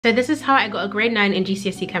So this is how I got a grade 9 in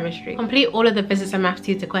GCSE Chemistry. Complete all of the physics and maths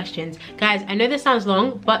tutor questions. Guys, I know this sounds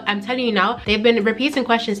long, but I'm telling you now, they've been repeating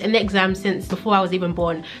questions in the exam since before I was even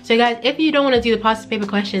born. So guys, if you don't want to do the past paper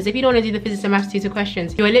questions, if you don't want to do the physics and maths tutor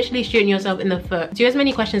questions, you are literally shooting yourself in the foot. Do as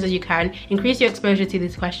many questions as you can, increase your exposure to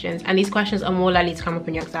these questions, and these questions are more likely to come up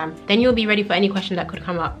in your exam. Then you'll be ready for any question that could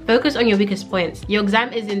come up. Focus on your weakest points. Your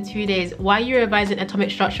exam is in 2 days. Why are you revising atomic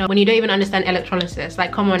structure when you don't even understand electrolysis?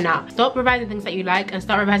 Like, come on now. Stop revising things that you like and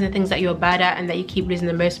start revising things that you're bad at and that you keep losing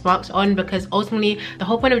the most marks on, because ultimately the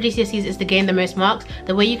whole point of GCSEs is to gain the most marks.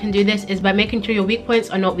 The way you can do this is by making sure your weak points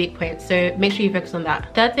are not weak points, so make sure you focus on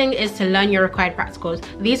that. Third thing is to learn your required practicals.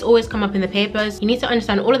 These always come up in the papers. You need to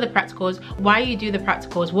understand all of the practicals, why you do the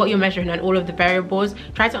practicals, what you're measuring, and all of the variables.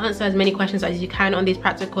 Try to answer as many questions as you can on these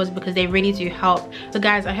practicals because they really do help. So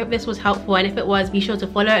guys, I hope this was helpful, and if it was, be sure to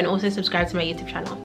follow and also subscribe to my YouTube channel.